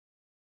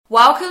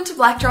Welcome to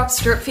Black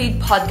Drop's Drip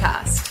Feed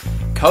podcast.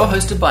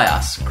 Co-hosted by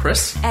us,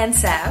 Chris and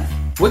Sav.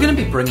 We're going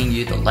to be bringing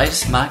you the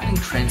latest marketing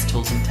trends,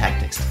 tools and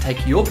tactics to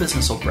take your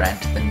business or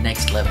brand to the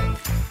next level.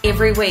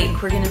 Every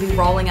week, we're going to be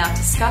rolling out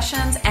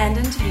discussions and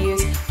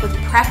interviews with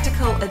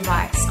practical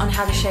advice on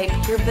how to shape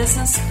your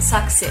business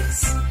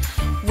success.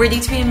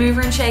 Ready to be a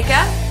mover and shaker?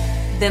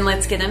 Then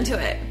let's get into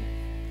it.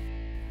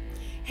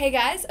 Hey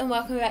guys, and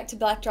welcome back to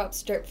Black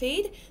Drop's Drip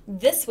Feed.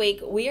 This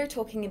week, we are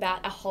talking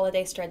about a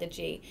holiday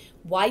strategy,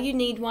 why you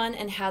need one,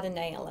 and how to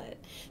nail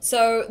it.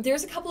 So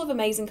there's a couple of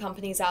amazing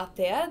companies out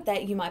there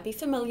that you might be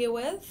familiar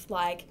with,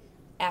 like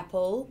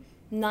Apple,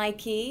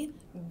 Nike,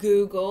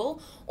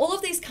 Google. All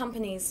of these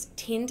companies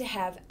tend to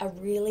have a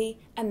really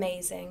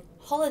amazing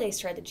holiday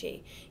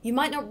strategy. You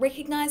might not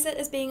recognize it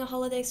as being a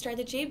holiday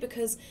strategy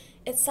because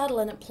it's subtle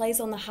and it plays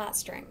on the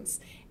heartstrings.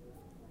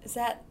 Is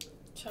that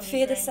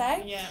fair to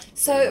say? Yeah.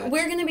 So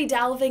we're going to be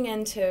delving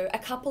into a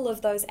couple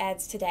of those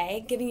ads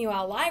today, giving you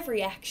our live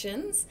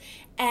reactions,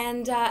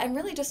 and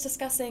really just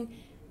discussing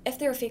if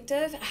they're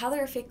effective, how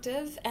they're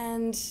effective,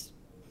 and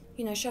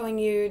showing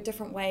you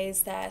different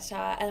ways that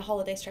a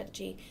holiday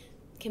strategy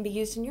can be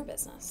used in your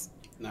business.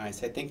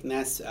 Nice. I think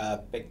Ness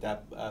picked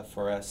up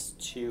for us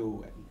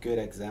two good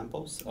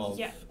examples of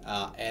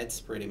ads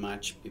pretty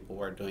much people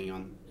were doing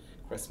on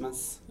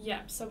Christmas.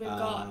 Yeah, so we've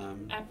got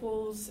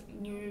Apple's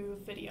new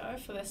video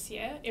for this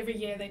year. Every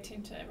year they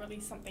tend to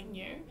release something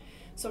new.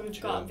 So we've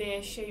got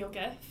their Share Your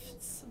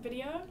Gifts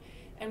video,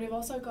 and we've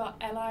also got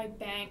Allied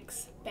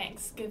Bank's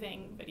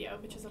Thanksgiving video,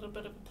 which is a little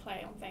bit of a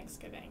play on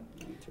Thanksgiving.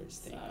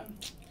 Interesting. So,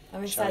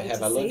 I'm Shall we excited have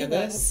to a look see at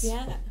this. this?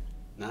 Yeah.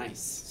 Nice.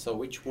 So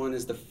which one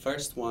is the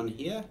first one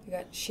here? We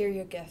got Share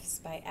Your Gifts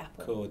by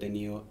Apple. Cool, the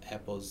new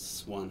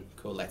Apple's one.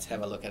 Cool, let's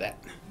have a look at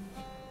that.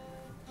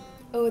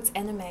 Oh, it's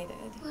animated.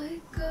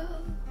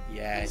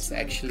 Yeah, it's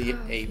actually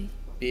a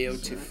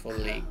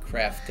beautifully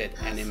crafted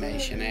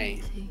animation, eh?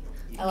 You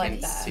I like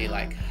can that. see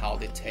like how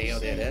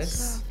detailed it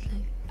is.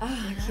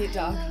 Ah, cute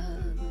dog.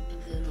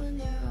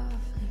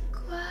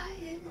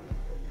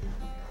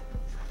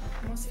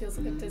 almost feels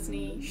like a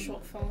Disney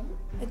short film.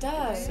 It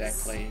does.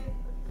 Exactly.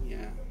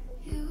 Yeah.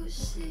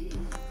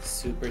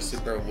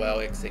 Super well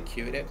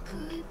executed.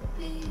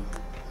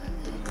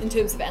 In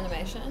terms of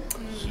animation.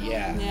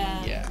 Yeah.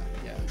 Yeah.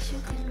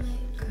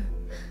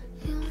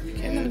 You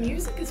And the can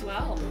music as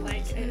well.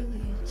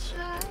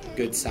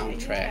 good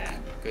soundtrack.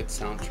 Good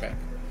soundtrack.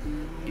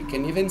 You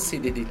can even see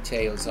the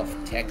details of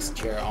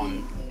texture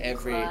on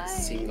every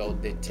single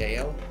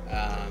detail.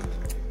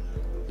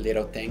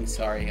 Little thing,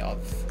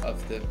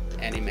 of the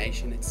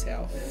animation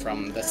itself,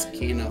 from the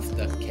skin of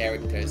the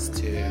characters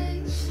to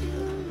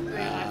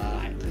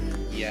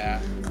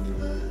yeah.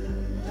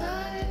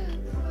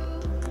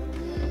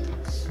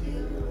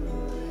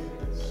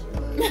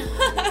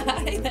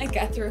 I think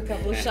I threw a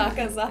couple of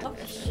shakas off.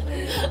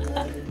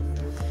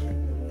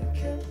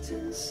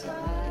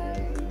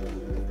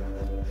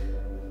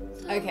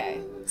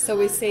 Okay, so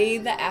we see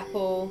the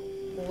Apple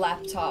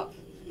laptop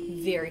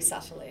very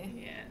subtly.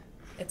 Yeah.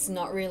 It's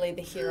not really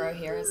the hero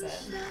here, is it?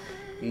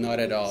 Not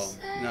at all.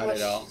 Not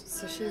at all.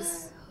 So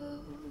she's...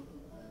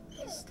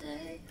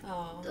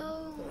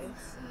 Oh,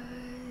 please.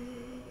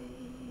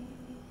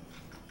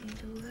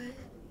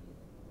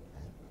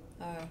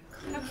 Oh.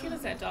 How cute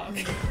is that dog?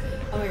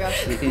 Oh my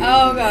gosh.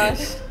 Oh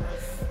gosh.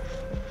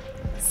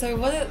 So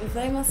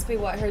they must be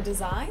her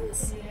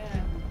designs?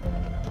 Yeah.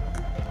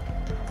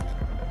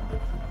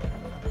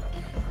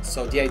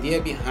 So the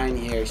idea behind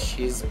here,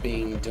 she's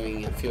been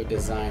doing a few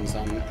designs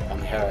on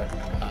her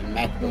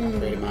MacBook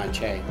pretty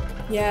much, eh?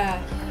 Yeah.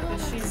 But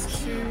she's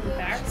too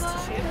embarrassed to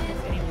share them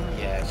with anyone.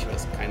 Yeah, she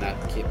was kind of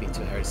keeping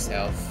to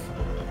herself.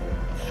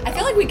 I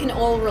feel like we can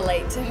all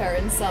relate to her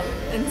in some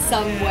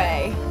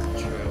way.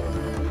 True.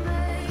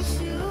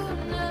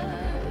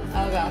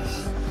 Oh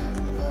gosh.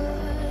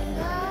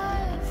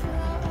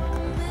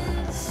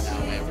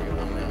 Now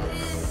everyone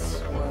knows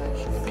what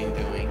she's been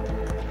doing.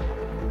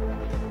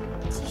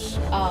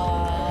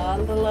 Aw,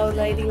 the old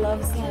lady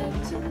loves him.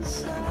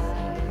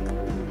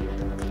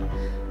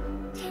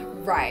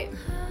 Right.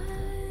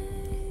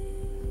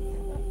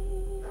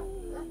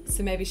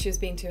 So maybe she was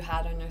being too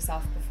hard on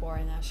herself before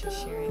and now she's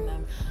sharing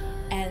them.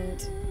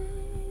 And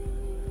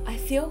I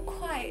feel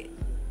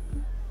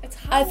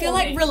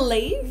like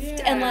relieved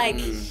and like,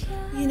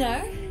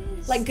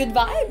 like good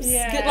vibes.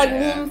 Yeah. Good, like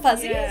warm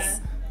fuzzies. Yeah.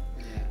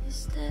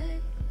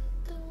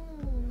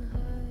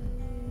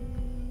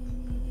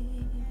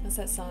 What's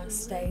that song?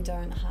 Stay,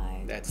 don't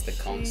hide. That's the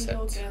Share your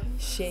concept.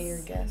 gifts. Share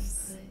your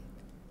gifts.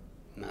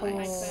 Nice.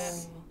 like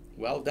that.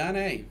 Well done,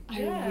 eh? I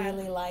Yeah.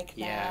 really like that.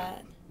 Yeah.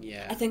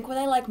 Yeah. I think what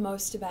I like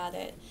most about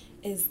it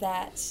is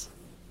that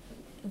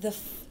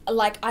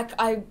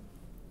I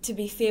to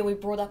be fair, we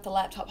brought up the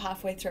laptop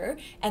halfway through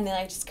and then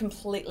I just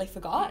completely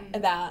forgot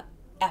about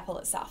Apple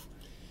itself.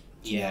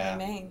 Do you know what I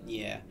mean?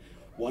 Yeah.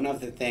 One of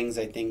the things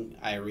I think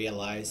I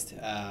realized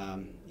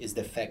is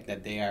the fact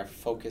that they are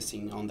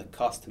focusing on the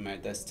customer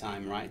this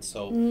time, right?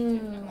 So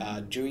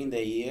during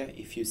the year,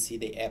 if you see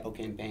the Apple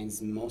campaigns,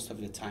 most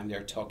of the time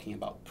they're talking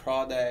about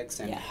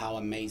products and how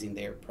amazing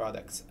their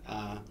products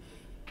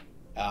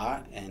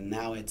and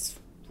now it's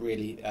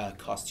really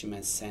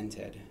costume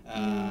scented.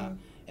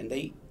 And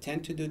they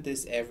tend to do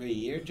this every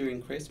year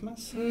during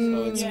Christmas,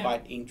 so it's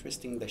quite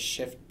interesting the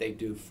shift they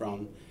do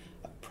from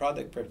a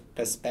product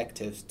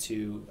perspective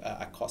to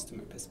a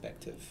customer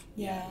perspective.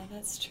 Yeah,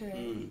 that's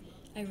true.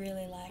 I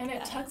really like and that.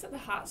 And it tugs at the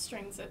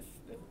heartstrings. It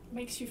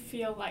makes you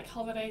feel like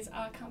holidays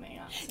are coming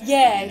up. So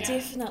yeah,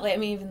 definitely. I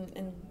mean, even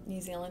in New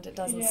Zealand it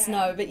doesn't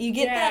snow, but you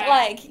get that,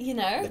 like, you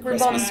know, the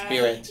Christmas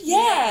spirit.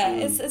 Yeah,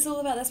 it's all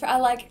about that spirit.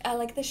 I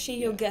like the share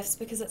your gifts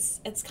because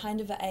it's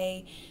kind of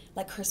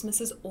like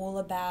Christmas is all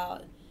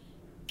about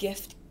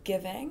gift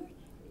giving,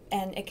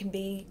 and it can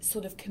be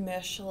sort of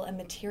commercial and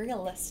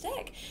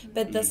materialistic,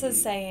 but this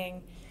is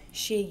saying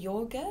share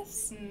your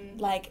gifts.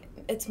 Like,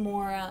 it's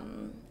more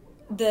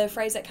the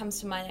phrase that comes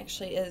to mind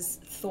actually is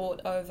it's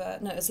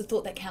a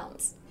thought that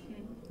counts,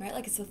 right?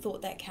 Like, it's a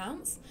thought that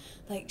counts.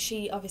 Like,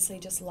 she obviously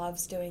just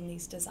loves doing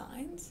these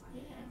designs,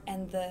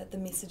 and the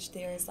message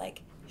there is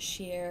like,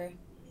 share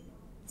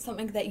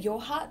something that your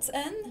heart's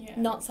in,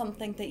 not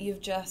something that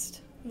you've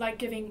just... Like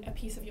giving a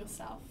piece of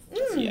yourself.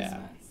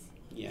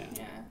 Yeah.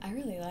 I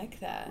really like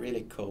that.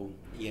 Really cool.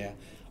 Yeah.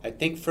 I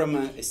think from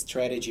a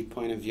strategy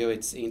point of view,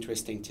 it's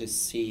interesting to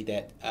see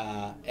that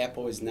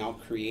Apple is now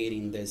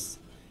creating this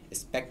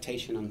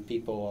expectation on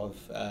people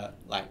of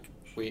like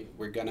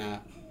we're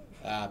gonna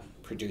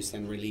produce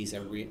and release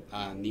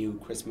a new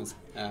Christmas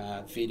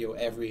video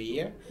every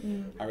year.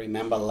 I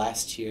remember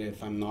last year,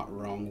 if I'm not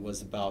wrong,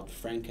 was about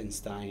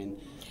Frankenstein.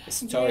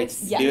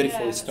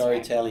 Beautiful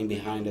storytelling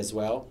behind as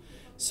well.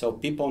 So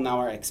people now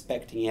are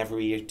expecting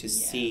every year to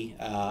see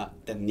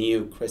the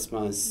new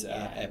Christmas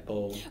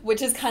Apple.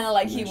 Which is kind of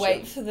like you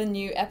wait for the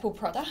new Apple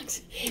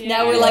product.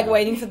 Now we're like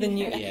waiting for the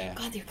new.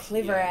 God, they're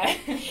clever,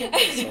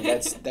 So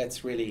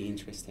that's really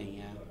interesting.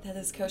 Yeah. That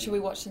is cool. Should we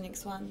watch the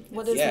next one?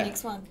 What is the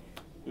next one?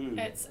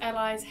 It's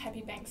Ally's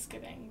Happy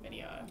Thanksgiving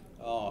video.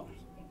 Oh,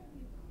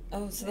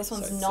 so this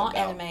one's it's not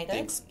about animated.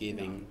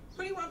 Thanksgiving.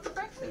 What do you want for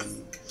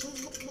breakfast?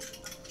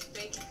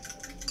 Bacon.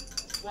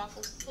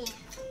 Waffles.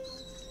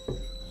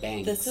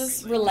 Banks. This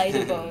is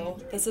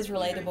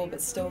relatable.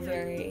 But still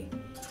very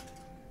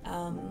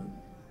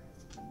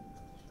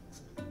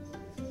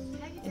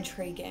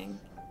intriguing.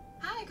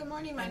 Hi, good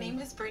morning. My name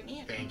is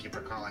Brittany. Thank you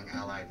for calling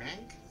Ally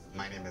Bank.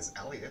 My name is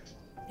Elliot.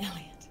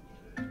 Elliot.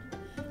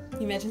 Can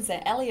you imagine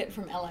saying Elliot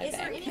from Ally Is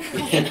there Bank?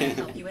 anything I can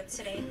help you with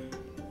today?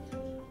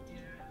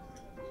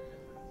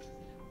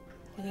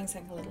 We're doing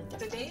something a little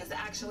different. Today is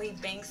actually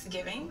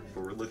Thanksgiving.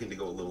 We're looking to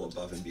go a little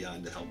above and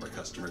beyond to help our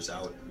customers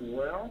out.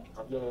 Well,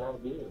 I've done a lot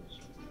of deals.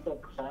 So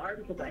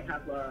hard because I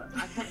have a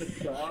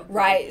dog.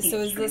 Right, so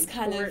is this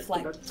kind of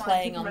like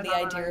playing on the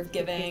idea of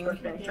giving?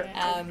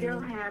 I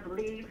still have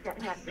leaves that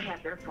have to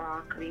have their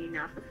fall cleaned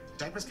up.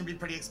 Diapers can be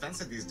pretty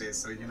expensive these days,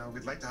 so,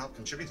 we'd like to help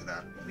contribute to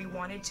that. We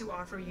wanted to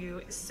offer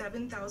you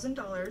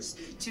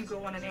 $7,000 to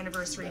go on an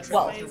anniversary trip.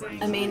 Well,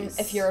 I mean,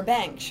 if you're a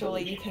bank,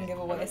 surely you can give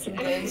away some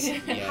good.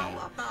 How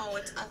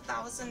about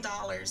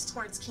 $1,000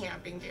 towards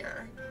camping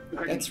gear?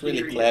 That's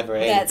really clever,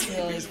 eh? That's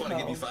really just want to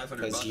give you cool. $500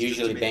 Because just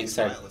usually to make you banks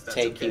are smile, if that's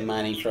taking okay.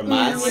 money from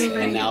us,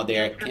 and now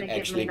they're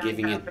actually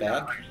giving it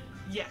back.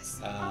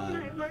 Yes.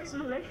 Yeah, that's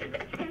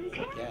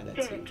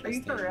interesting. Are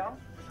you for real?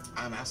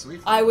 I'm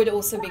absolutely I would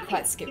also be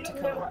quite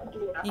skeptical.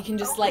 You can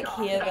just like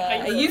hear the,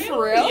 are you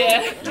for real?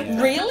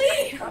 Yeah.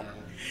 Really?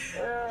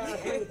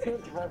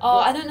 Oh,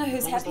 I don't know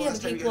who's happier,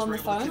 the people on the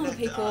phone or the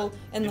people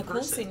in the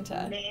call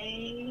center.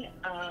 May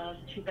of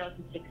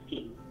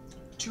 2016.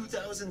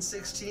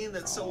 2016,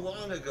 that's so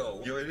long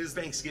ago. It is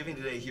Thanksgiving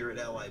today here at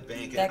Ally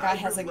Bank. That guy and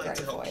has I'd a like great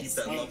to help voice.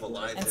 keep that love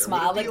alive And there.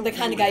 smile, Would it like be the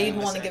kind of okay guy with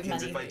you'd want to Miss give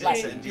Atkins money, if I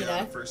like, did send you you on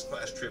know? a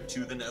first-class trip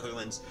to the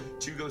Netherlands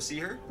to go see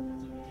her?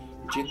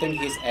 Do you think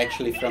he's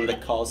actually from the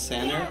call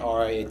center,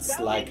 or it's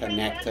like an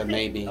actor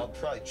maybe I'll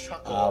probably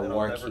chuckle and I'll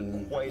working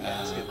never quite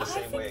ask it the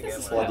same way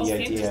again. for the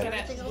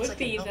idea? Would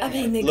be the I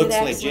mean, they Looks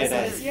could legit,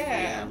 absolutely.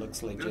 yeah,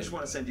 looks We legit. just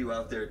want to send you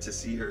out there to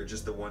see her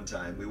just the one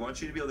time. We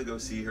want you to be able to go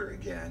see her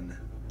again.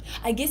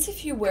 I guess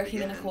if you're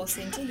working in a call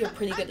center, you're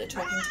pretty good at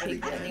talking to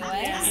people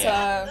anyway.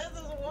 Yeah. So,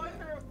 This is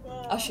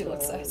wonderful. oh, she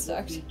looks so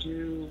stoked. We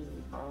do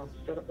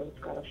set up those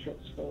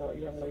scholarships for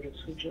young ladies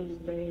who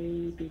just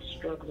may be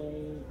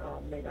struggling,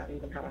 may not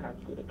even have a high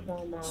school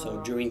diploma.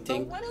 So during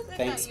what is it that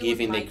you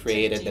Thanksgiving, would they like to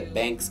created the do,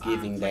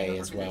 Thanksgiving for Day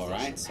your as well,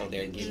 right? So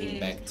they're giving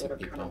back to that are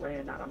kind people. of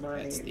ran out of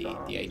money. That's the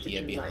idea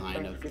to do,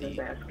 behind of Thanksgiving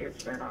the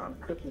baskets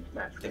and Christmas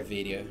baskets.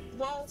 video.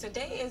 Well,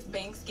 today is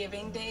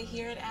Thanksgiving Day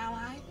here at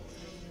Ally,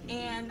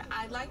 and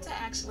I'd like to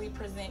actually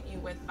present you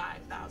with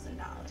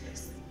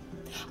 $5,000.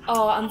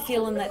 Oh, I'm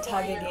feeling that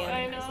tug I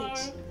again. know.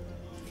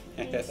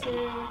 Me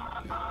too.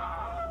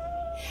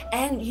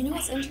 And you know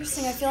what's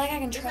interesting? I feel like I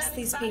can trust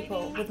these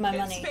people with my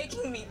money. It's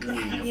making me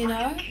cry. You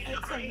know?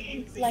 It's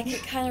amazing. Like,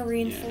 it kind of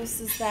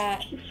reinforces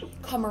that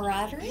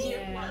camaraderie.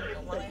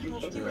 Well, I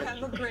hope you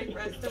have a great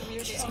rest of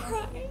your She's day.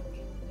 crying.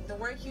 The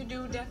work you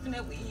do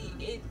definitely,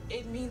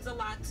 it means a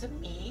lot to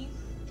me,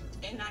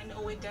 and I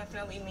know it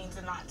definitely means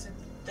a lot to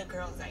the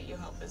girls that you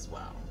help as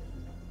well.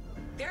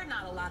 There are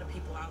not a lot of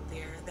people out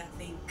there that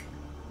think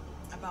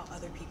about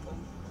other people,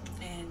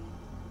 and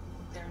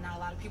there are not a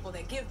lot lot of people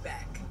that give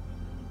back.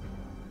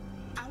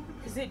 I will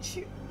present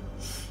you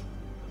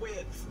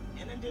with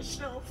an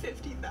additional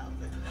 $50,000.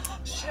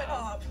 Shut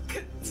up.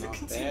 To Not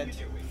continue bad.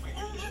 doing my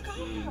Oh my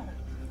God.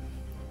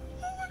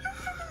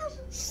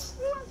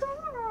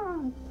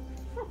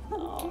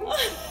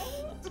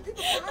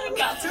 I'm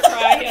about to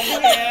cry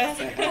here.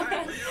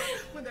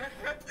 When that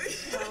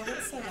happens. Oh,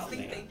 that's so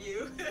lovely. Thank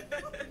you.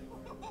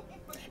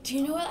 Do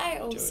you know what I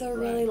also it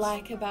really right.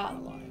 like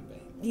about,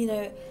 you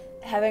know,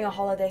 having a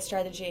holiday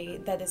strategy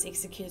that is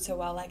executed so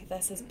well like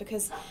this is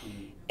because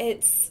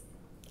it's,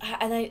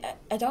 and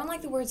I don't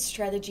like the word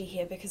strategy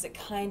here because it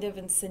kind of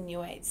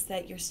insinuates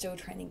that you're still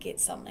trying to get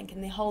something,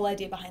 and the whole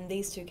idea behind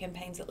these two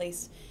campaigns at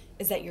least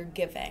is that you're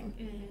giving.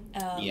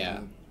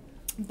 Yeah.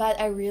 But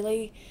I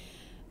really,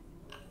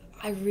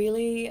 I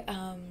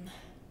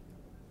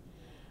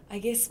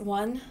guess,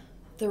 one,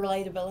 the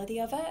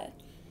relatability of it,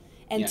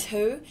 and Yeah.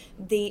 two,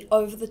 the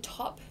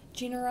over-the-top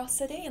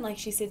generosity. And like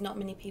she said, not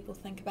many people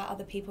think about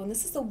other people. And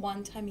this is the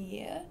one time a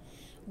year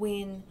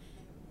when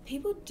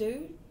people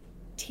do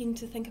tend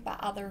to think about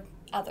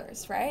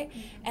others, right?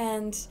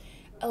 And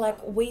like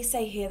we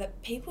say here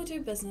that people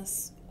do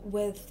business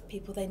with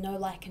people they know,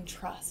 like, and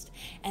trust.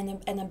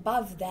 And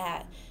above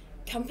that,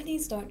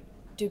 companies don't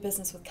do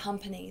business with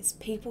companies.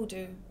 People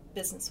do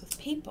business with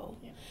people.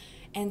 Yeah.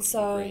 And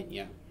so Great,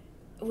 yeah.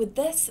 with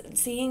this,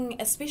 seeing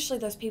especially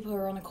those people who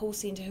are on a call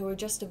center who are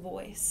just a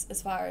voice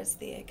as far as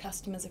their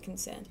customers are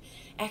concerned,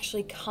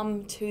 actually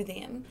come to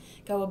them,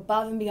 go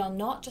above and beyond,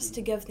 not just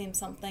to give them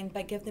something,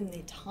 but give them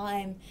their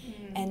time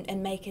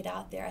and make it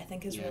out there, I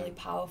think is really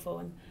powerful.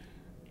 And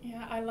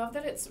yeah, I love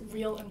that it's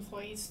real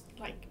employees,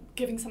 like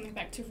giving something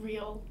back to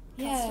real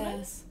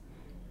customers.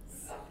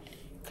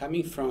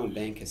 Coming from a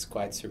bank is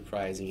quite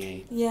surprising,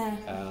 eh?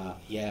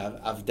 Yeah.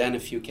 I've done a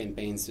few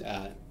campaigns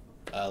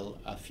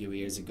a few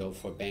years ago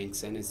for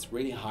banks, and it's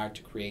really hard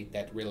to create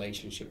that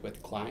relationship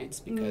with clients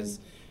because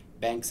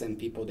banks and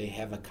people, they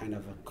have a kind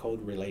of a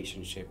cold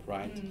relationship,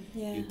 right?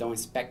 Yeah. You don't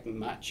expect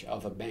much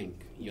of a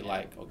bank. You're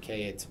like,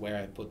 okay, it's where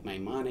I put my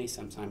money.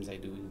 Sometimes I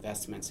do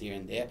investments here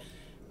and there,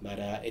 but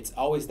it's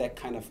always that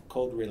kind of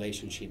cold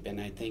relationship.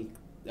 And I think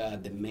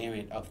the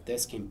merit of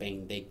this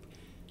campaign, they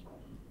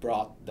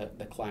brought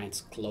the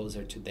clients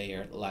closer to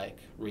their like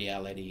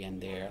reality and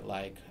their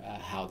like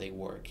how they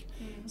work.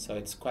 So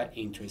it's quite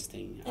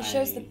interesting. It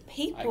shows the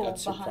people I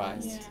got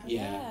behind. surprised.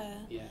 Yeah.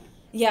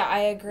 Yeah, I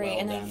agree. Well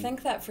and done. I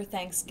think that for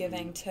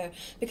Thanksgiving too,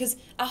 because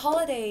a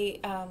holiday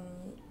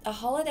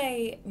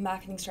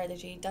marketing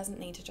strategy doesn't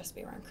need to just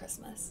be around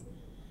Christmas.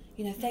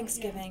 You know,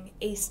 Thanksgiving,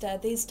 Easter,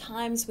 these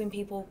times when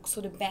people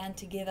sort of band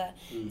together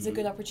is a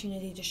good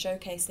opportunity to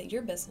showcase that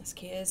your business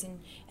cares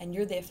and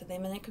you're there for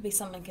them. And it could be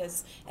something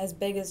as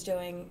big as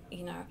doing,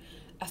 you know,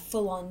 a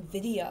full-on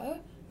video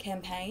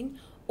campaign,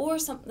 or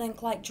something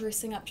like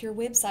dressing up your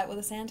website with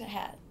a Santa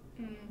hat.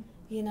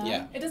 You know?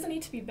 Yeah. It doesn't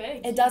need to be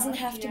big. It doesn't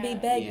have to be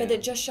big, but Yeah.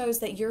 it just shows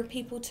that you're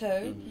people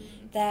too,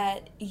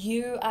 that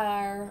you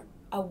are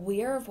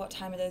aware of what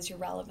time it is, you're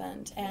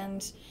relevant,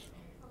 and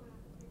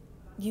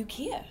you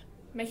care.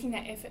 Making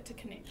that effort to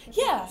connect with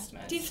your Yeah,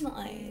 customers.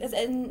 definitely.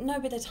 And no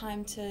better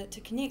time to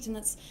connect. And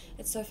it's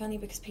so funny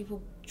because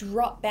people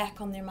drop back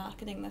on their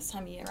marketing this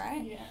time of year,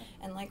 right? Yeah.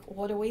 And like,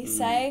 what do we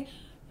say?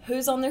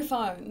 Who's on their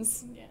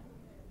phones? Yeah.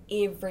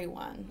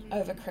 Everyone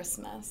over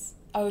Christmas,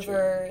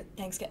 over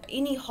Thanksgiving,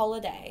 any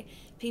holiday.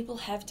 People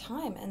have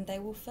time and they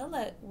will fill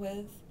it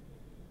with,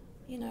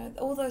 you know,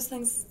 all those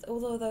things,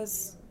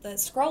 the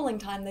scrolling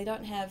time they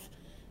don't have,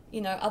 you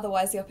know,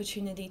 otherwise the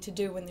opportunity to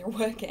do when they're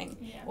working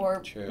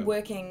or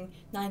working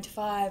 9 to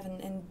 5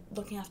 and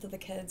looking after the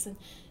kids. And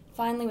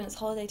finally, when it's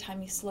holiday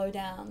time, you slow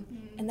down.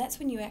 And that's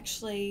when you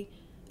actually,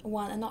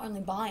 one, are not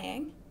only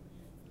buying,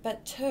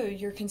 but two,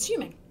 you're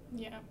consuming.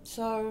 Yeah.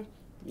 So,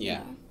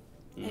 Yeah.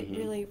 you know, it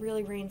really,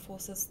 really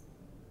reinforces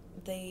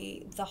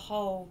the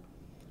whole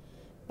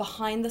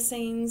behind the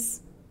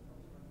scenes,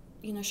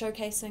 you know,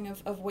 showcasing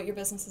of what your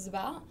business is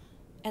about,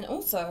 and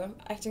also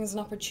acting as an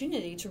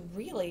opportunity to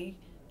really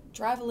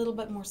drive a little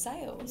bit more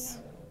sales.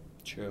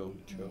 True.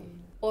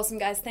 Awesome,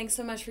 guys. Thanks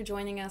so much for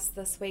joining us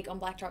this week on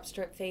Blackdrop's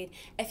Drip Feed.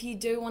 If you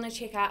do want to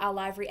check out our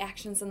live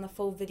reactions and the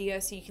full video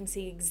so you can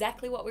see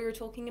exactly what we were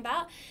talking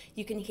about,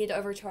 you can head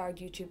over to our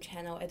YouTube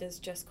channel. It is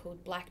just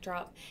called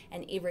Blackdrop,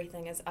 and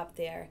everything is up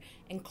there,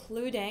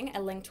 including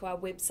a link to our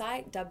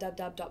website,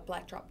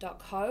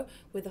 www.blackdrop.co,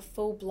 where the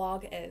full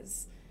blog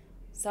is.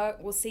 So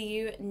we'll see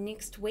you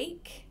next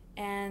week,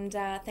 and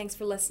thanks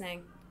for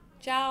listening.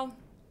 Ciao.